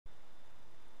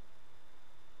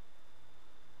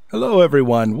Hello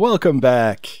everyone, welcome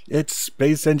back. It's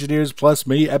Space Engineers Plus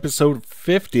Me, episode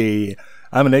 50.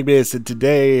 I'm Enigmaeus, and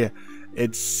today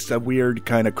it's a weird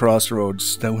kind of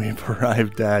crossroads that we've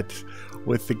arrived at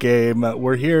with the game.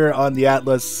 We're here on the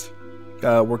Atlas.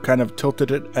 We're kind of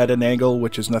tilted at an angle,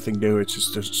 which is nothing new. It's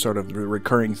just a sort of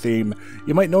recurring theme.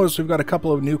 You might notice we've got a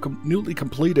couple of newly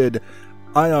completed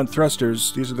ion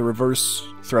thrusters. These are the reverse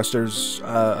thrusters,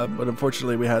 but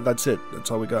unfortunately that's it.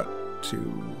 That's all we got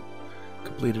to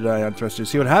completed ion thrusters.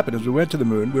 See, what happened is we went to the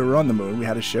moon. We were on the moon. We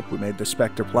had a ship. We made the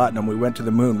Spectre Platinum. We went to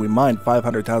the moon. We mined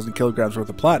 500,000 kilograms worth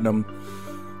of platinum.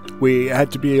 We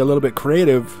had to be a little bit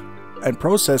creative and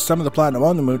process some of the platinum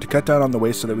on the moon to cut down on the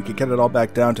waste so that we could get it all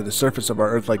back down to the surface of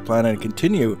our Earth-like planet and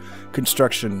continue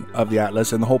construction of the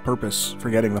Atlas. And the whole purpose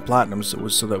for getting the platinums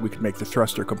was so that we could make the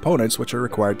thruster components, which are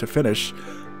required to finish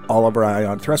all of our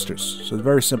ion thrusters. So it's a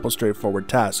very simple, straightforward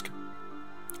task.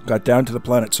 Got down to the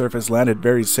planet's surface, landed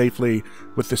very safely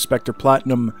with the Spectre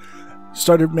Platinum,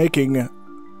 started making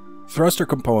thruster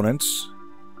components,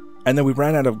 and then we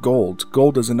ran out of gold.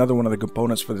 Gold is another one of the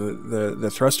components for the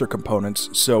thruster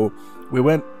components, so we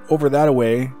went over that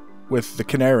away with the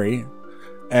Canary,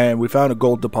 and we found a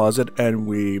gold deposit, and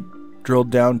we drilled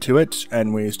down to it,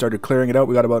 and we started clearing it out.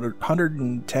 We got about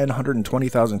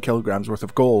 120,000 kilograms worth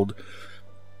of gold,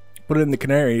 put it in the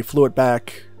Canary, flew it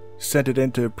back, sent it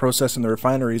into processing the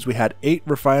refineries. We had 8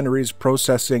 refineries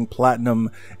processing platinum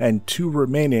and 2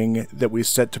 remaining that we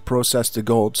set to process the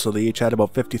gold, so they each had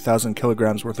about 50,000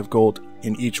 kilograms worth of gold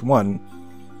in each one.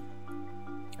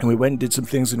 And we went and did some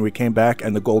things, and we came back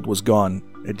and the gold was gone.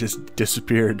 It just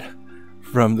disappeared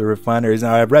from the refineries.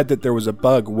 Now, I read that there was a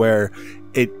bug where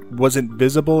it wasn't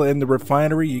visible in the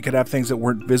refinery. You could have things that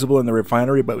weren't visible in the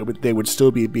refinery, but they would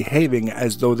still be behaving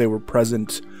as though they were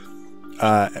present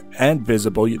and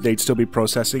visible. They'd still be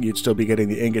processing. You'd still be getting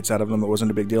the ingots out of them. It wasn't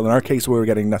a big deal. In our case, we were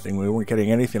getting nothing. We weren't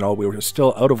getting anything at all. We were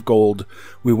still out of gold.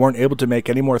 We weren't able to make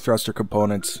any more thruster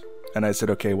components. And I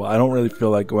said, okay, well, I don't really feel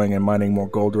like going and mining more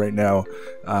gold right now.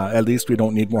 At least we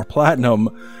don't need more platinum.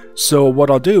 So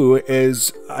what I'll do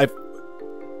is, I've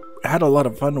had a lot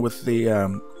of fun with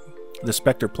the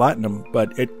Spectre Platinum,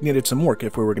 but it needed some work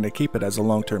if we were going to keep it as a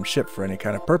long-term ship for any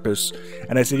kind of purpose.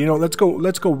 And I said, you know, let's go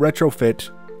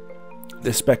retrofit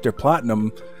the Spectre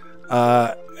Platinum,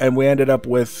 and we ended up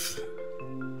with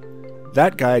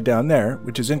that guy down there,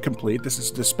 which is incomplete. This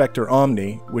is the Spectre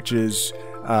Omni, which is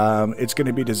it's going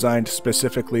to be designed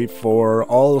specifically for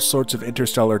all sorts of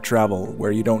interstellar travel,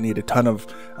 where you don't need a ton of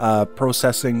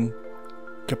processing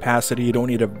capacity. You don't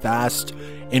need a vast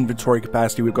inventory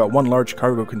capacity. We've got one large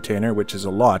cargo container, which is a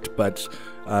lot, but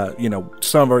you know,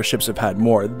 some of our ships have had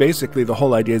more. Basically, the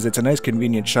whole idea is it's a nice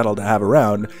convenient shuttle to have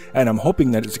around, and I'm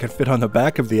hoping that it's going to fit on the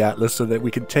back of the Atlas so that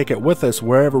we can take it with us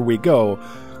wherever we go,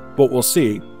 but we'll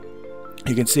see.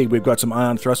 You can see we've got some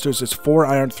ion thrusters. It's 4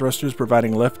 ion thrusters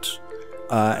providing lift,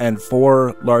 and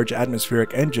 4 large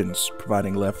atmospheric engines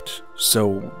providing lift,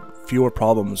 so fewer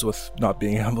problems with not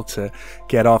being able to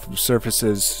get off of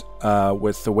surfaces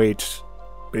with the weight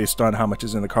based on how much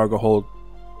is in the cargo hold.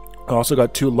 Also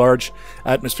got 2 large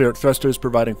atmospheric thrusters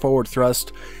providing forward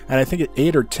thrust, and I think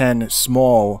 8 or 10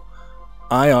 small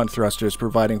ion thrusters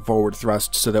providing forward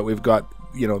thrust, so that we've got,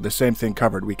 you know, the same thing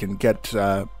covered. We can get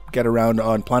around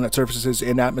on planet surfaces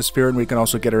in atmosphere, and we can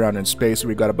also get around in space.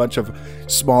 We've got a bunch of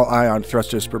small ion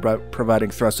thrusters providing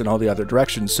thrust in all the other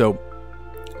directions, so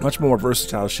much more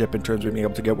versatile ship in terms of being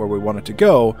able to get where we want it to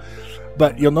go.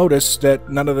 But you'll notice that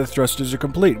none of the thrusters are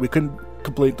complete. We couldn't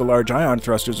complete the large ion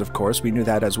thrusters, of course. We knew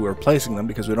that as we were placing them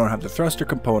because we don't have the thruster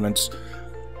components.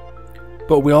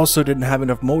 But we also didn't have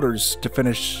enough motors to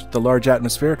finish the large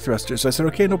atmospheric thrusters. So I said,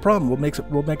 okay, no problem.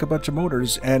 We'll make a bunch of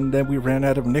motors, and then we ran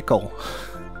out of nickel.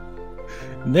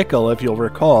 Nickel, if you'll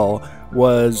recall,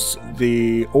 was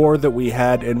the ore that we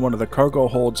had in one of the cargo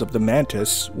holds of the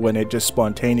Mantis when it just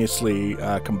spontaneously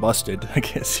combusted, I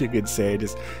guess you could say.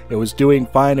 It was doing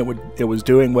fine. It was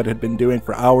doing what it had been doing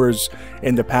for hours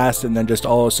in the past, and then just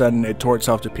all of a sudden it tore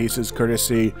itself to pieces,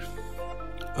 courtesy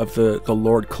of the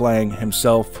Lord Clang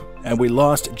himself. And we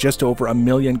lost just over 1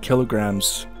 million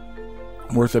kilograms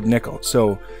worth of nickel.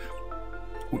 So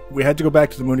we had to go back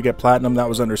to the moon to get platinum. That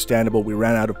was understandable. We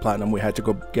ran out of platinum. We had to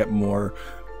go get more.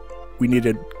 We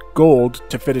needed gold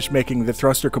to finish making the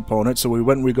thruster component, so we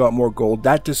went and we got more gold.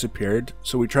 That disappeared,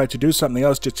 so we tried to do something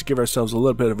else just to give ourselves a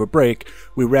little bit of a break.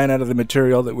 We ran out of the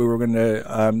material that we were going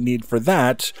to need for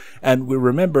that, and we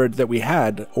remembered that we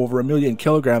had over 1 million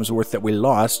kilograms worth that we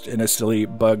lost in a silly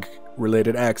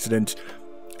bug-related accident,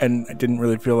 and I didn't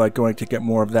really feel like going to get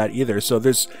more of that either. So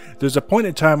there's a point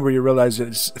in time where you realize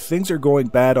that things are going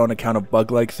bad on account of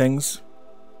bug-like things.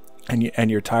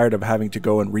 and you're tired of having to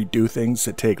go and redo things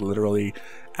that take literally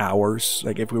hours.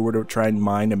 Like if we were to try and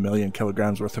mine 1 million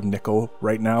kilograms worth of nickel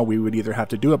right now, we would either have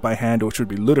to do it by hand, which would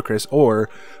be ludicrous, or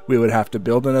we would have to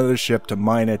build another ship to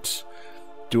mine it,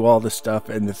 do all the stuff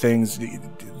and the things.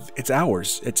 It's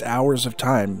hours of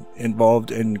time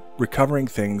involved in recovering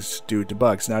things due to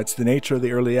bugs. Now, it's the nature of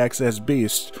the early access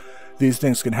beast. These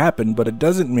things can happen, but it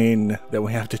doesn't mean that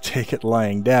we have to take it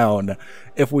lying down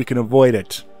if we can avoid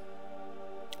it.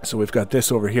 So we've got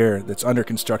this over here that's under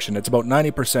construction. It's about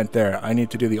 90% there. I need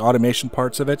to do the automation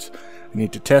parts of it. I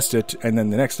need to test it. And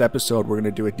then the next episode, we're going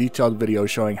to do a detailed video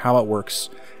showing how it works,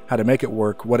 how to make it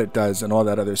work, what it does, and all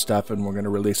that other stuff. And we're going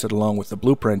to release it along with the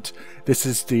blueprint. This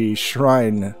is the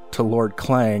shrine to Lord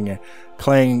Clang.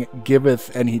 Clang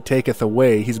giveth and he taketh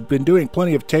away. He's been doing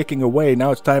plenty of taking away. Now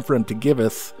it's time for him to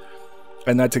giveth.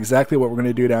 And that's exactly what we're going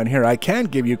to do down here. I can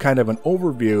give you kind of an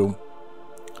overview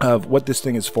of what this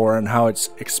thing is for and how it's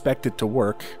expected to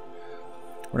work.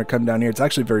 We're going to come down here. It's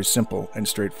actually very simple and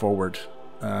straightforward.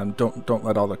 Don't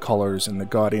let all the colors and the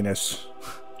gaudiness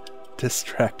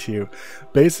distract you.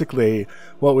 Basically,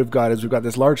 what we've got is we've got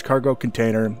this large cargo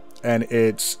container, and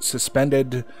it's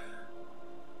suspended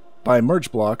by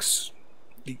merge blocks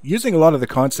using a lot of the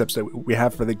concepts that we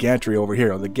have for the gantry over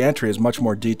here. The gantry is much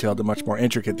more detailed and much more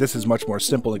intricate. This is much more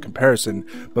simple in comparison,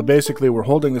 but basically we're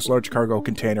holding this large cargo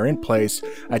container in place,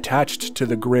 attached to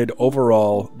the grid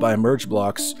overall by merge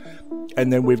blocks,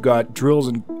 and then we've got drills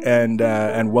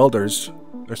and welders,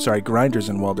 or sorry, grinders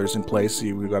and welders in place.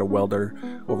 See, we've got a welder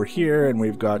over here, and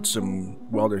we've got some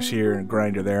welders here and a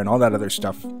grinder there and all that other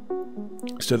stuff.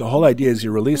 So the whole idea is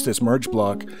you release this merge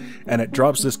block and it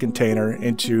drops this container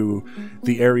into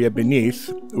the area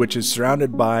beneath, which is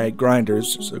surrounded by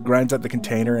grinders. So it grinds up the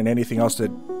container and anything else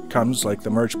that comes, like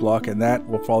the merge block, and that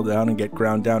will fall down and get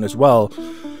ground down as well.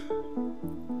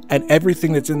 And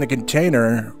everything that's in the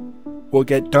container will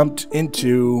get dumped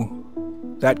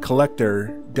into that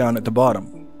collector down at the bottom,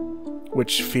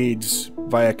 which feeds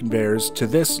via conveyors to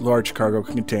this large cargo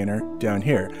container down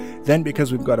here. Then,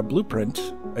 because we've got a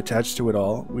blueprint attached to it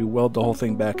all, we weld the whole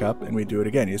thing back up and we do it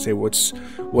again. You say, what's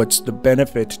the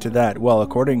benefit to that? Well,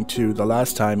 according to the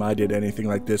last time I did anything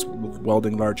like this,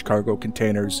 welding large cargo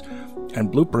containers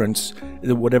and blueprints,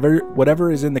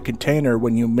 whatever is in the container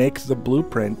when you make the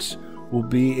blueprint will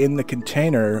be in the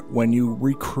container when you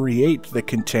recreate the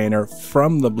container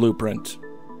from the blueprint.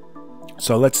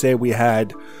 So let's say we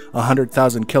had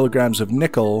 100,000 kilograms of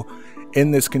nickel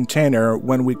in this container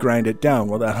when we grind it down.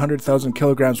 Well, that 100,000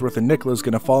 kilograms worth of nickel is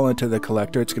going to fall into the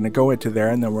collector. It's going to go into there,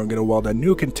 and then we're going to weld a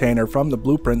new container from the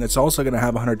blueprint that's also going to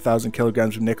have 100,000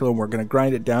 kilograms of nickel, and we're going to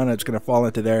grind it down, and it's going to fall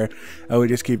into there, and we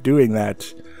just keep doing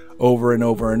that over and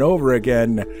over and over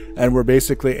again, and we're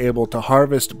basically able to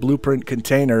harvest blueprint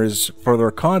containers for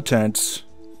their contents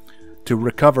to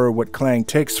recover what Clang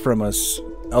takes from us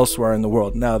elsewhere in the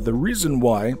world. Now, the reason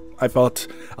why I felt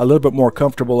a little bit more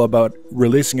comfortable about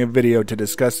releasing a video to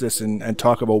discuss this and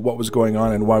talk about what was going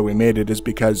on and why we made it is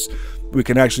because we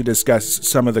can actually discuss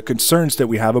some of the concerns that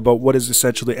we have about what is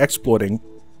essentially exploiting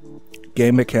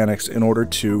game mechanics in order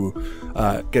to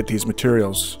get these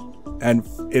materials. And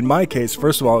in my case,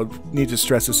 first of all, I need to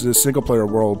stress this is a single-player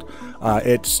world.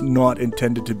 It's not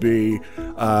intended to be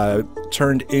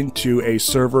turned into a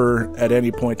server at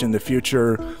any point in the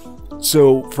future.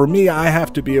 So for me, I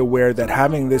have to be aware that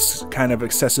having this kind of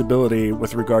accessibility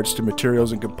with regards to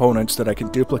materials and components that I can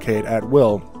duplicate at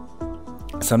will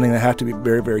is something I have to be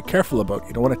very, very careful about.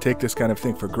 You don't want to take this kind of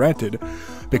thing for granted,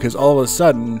 because all of a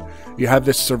sudden you have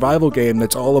this survival game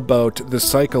that's all about the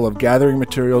cycle of gathering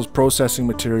materials, processing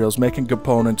materials, making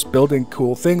components, building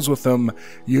cool things with them,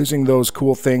 using those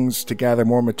cool things to gather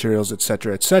more materials,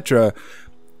 etc., etc.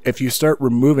 If you start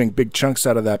removing big chunks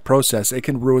out of that process, it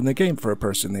can ruin the game for a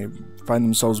person. They find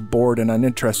themselves bored and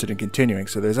uninterested in continuing.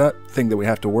 So there's that thing that we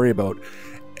have to worry about.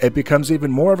 It becomes even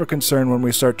more of a concern when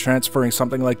we start transferring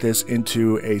something like this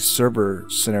into a server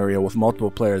scenario with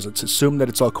multiple players. Let's assume that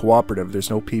it's all cooperative.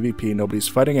 There's no PvP. Nobody's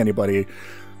fighting anybody.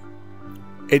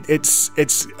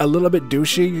 It's a little bit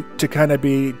douchey to kind of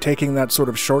be taking that sort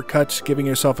of shortcut, giving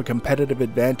yourself a competitive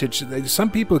advantage.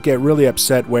 Some people get really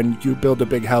upset when you build a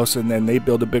big house and then they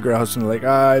build a bigger house and they're like,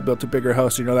 I built a bigger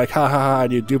house, and you're like, ha ha ha,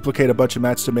 and you duplicate a bunch of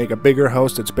mats to make a bigger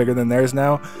house that's bigger than theirs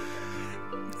now.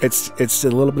 It's a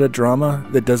little bit of drama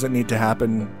that doesn't need to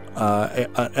happen.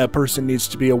 A person needs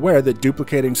to be aware that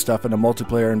duplicating stuff in a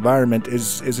multiplayer environment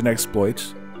is an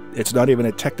exploit. It's not even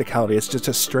a technicality, it's just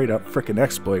a straight up frickin'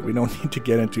 exploit. We don't need to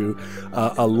get into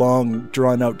a long,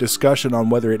 drawn out discussion on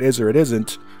whether it is or it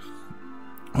isn't.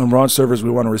 When we're on servers,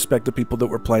 we want to respect the people that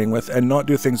we're playing with and not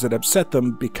do things that upset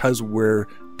them because we're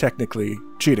technically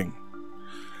cheating.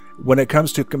 When it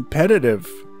comes to competitive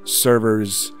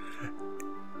servers,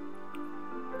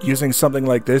 using something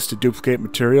like this to duplicate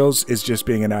materials is just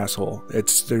being an asshole.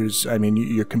 I mean,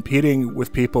 you're competing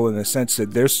with people in the sense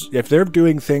that if they're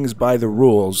doing things by the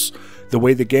rules, the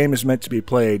way the game is meant to be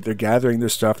played, they're gathering their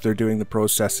stuff, they're doing the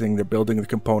processing, they're building the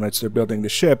components, they're building the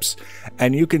ships,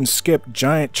 and you can skip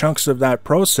giant chunks of that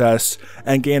process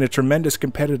and gain a tremendous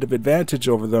competitive advantage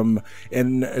over them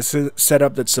in a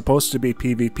setup that's supposed to be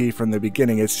PvP from the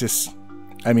beginning. It's just,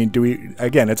 I mean,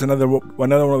 it's another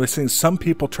one of those things. Some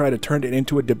people try to turn it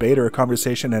into a debate or a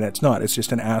conversation, and it's not. It's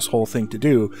just an asshole thing to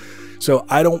do. So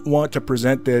I don't want to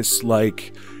present this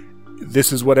like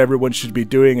this is what everyone should be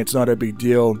doing. It's not a big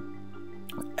deal.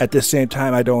 At the same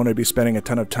time, I don't want to be spending a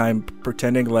ton of time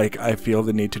pretending like I feel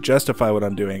the need to justify what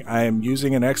I'm doing. I am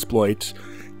using an exploit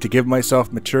to give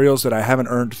myself materials that I haven't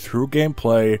earned through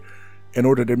gameplay in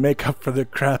order to make up for the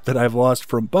crap that I've lost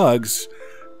from bugs.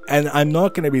 And I'm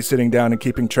not going to be sitting down and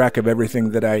keeping track of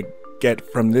everything that I get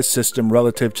from this system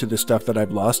relative to the stuff that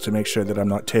I've lost to make sure that I'm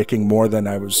not taking more than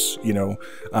I was,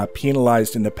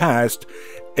 penalized in the past.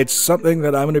 It's something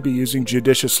that I'm going to be using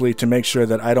judiciously to make sure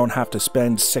that I don't have to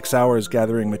spend 6 hours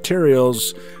gathering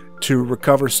materials to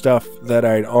recover stuff that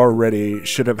I already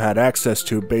should have had access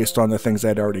to based on the things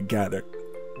I'd already gathered.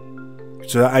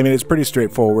 So, I mean, it's pretty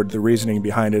straightforward, the reasoning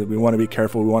behind it. We want to be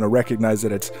careful. We want to recognize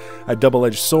that it's a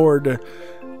double-edged sword.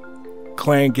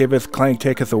 Clang giveth, Clang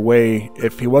taketh away.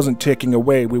 If he wasn't taking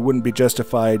away, we wouldn't be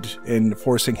justified in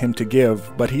forcing him to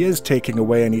give, but he is taking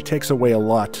away, and he takes away a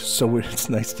lot, so it's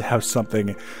nice to have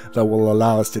something that will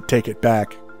allow us to take it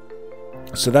back.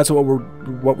 So that's what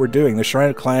we're doing. The Shrine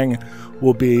of Clang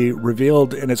will be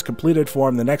revealed in its completed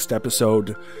form the next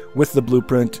episode with the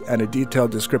blueprint and a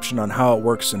detailed description on how it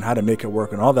works and how to make it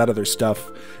work and all that other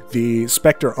stuff. The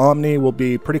Spectre Omni will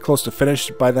be pretty close to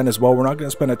finished by then as well. We're not going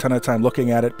to spend a ton of time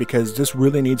looking at it because this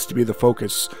really needs to be the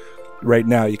focus right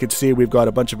now. You can see we've got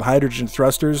a bunch of hydrogen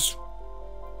thrusters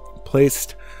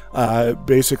placed.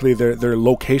 Basically, their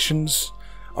locations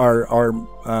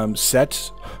are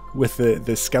set with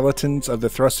the skeletons of the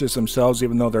thrusters themselves,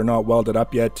 even though they're not welded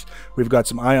up yet. We've got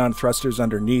some ion thrusters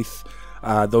underneath.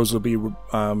 Those will be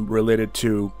related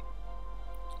to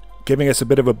giving us a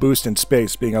bit of a boost in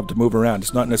space, being able to move around.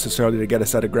 It's not necessarily to get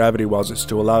us out of gravity wells, it's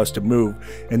to allow us to move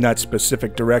in that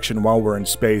specific direction while we're in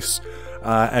space.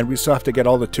 And we still have to get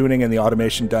all the tuning and the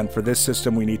automation done for this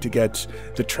system. We need to get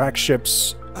the track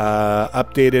ships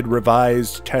updated,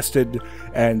 revised, tested,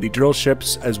 and the drill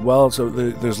ships as well. So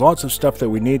there's lots of stuff that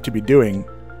we need to be doing.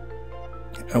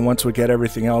 And once we get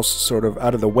everything else sort of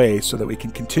out of the way so that we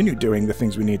can continue doing the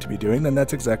things we need to be doing, then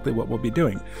that's exactly what we'll be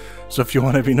doing. So if you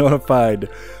want to be notified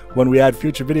when we add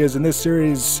future videos in this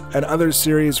series and other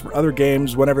series for other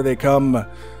games whenever they come,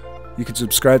 you can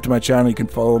subscribe to my channel. You can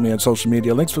follow me on social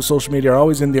media. Links for social media are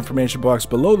always in the information box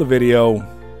below the video.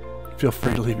 Feel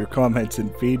free to leave your comments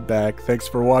and feedback. Thanks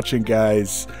for watching,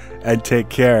 guys, and take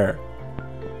care.